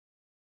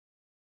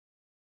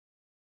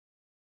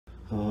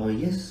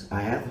Yes,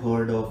 I have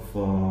heard of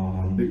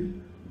Hornbill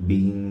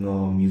being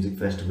a music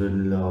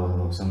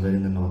festival somewhere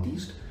in the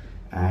northeast,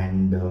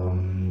 and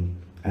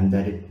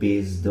that it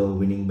pays the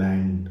winning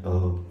band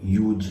a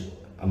huge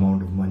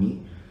amount of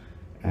money.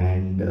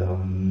 And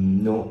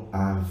no,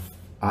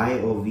 I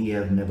or we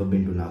have never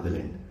been to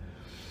Nagaland.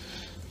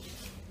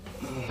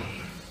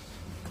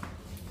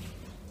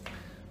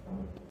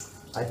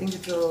 I think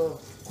it's a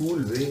cool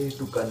way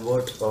to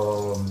convert,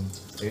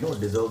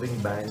 deserving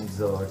bands'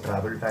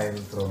 travel time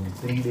from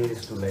 3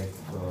 days to like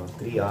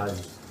 3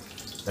 hours.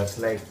 That's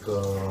like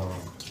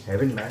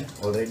heaven, man,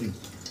 already.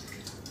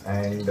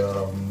 And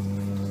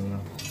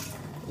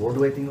what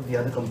do I think of the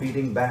other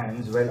competing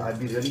bands? Well, I'd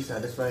be really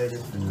satisfied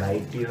if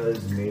Light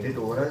Years made it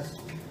over us.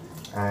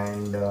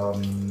 And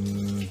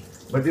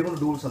but we're going to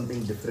do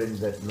something different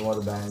that no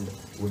other band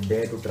would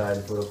dare to try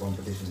before a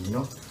competition.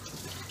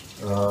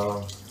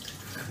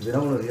 We're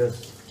not going to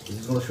rehearse. We're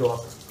just going to show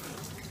up,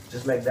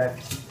 just like that.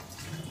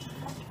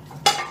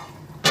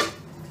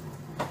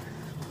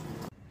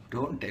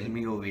 Don't tell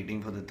me you're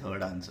waiting for the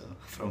third answer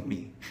from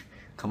me.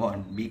 Come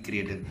on, be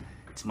creative.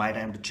 It's my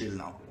time to chill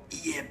now.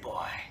 Yeah,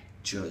 boy.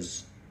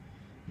 Cheers.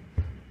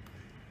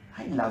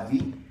 Hi,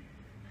 Lavi.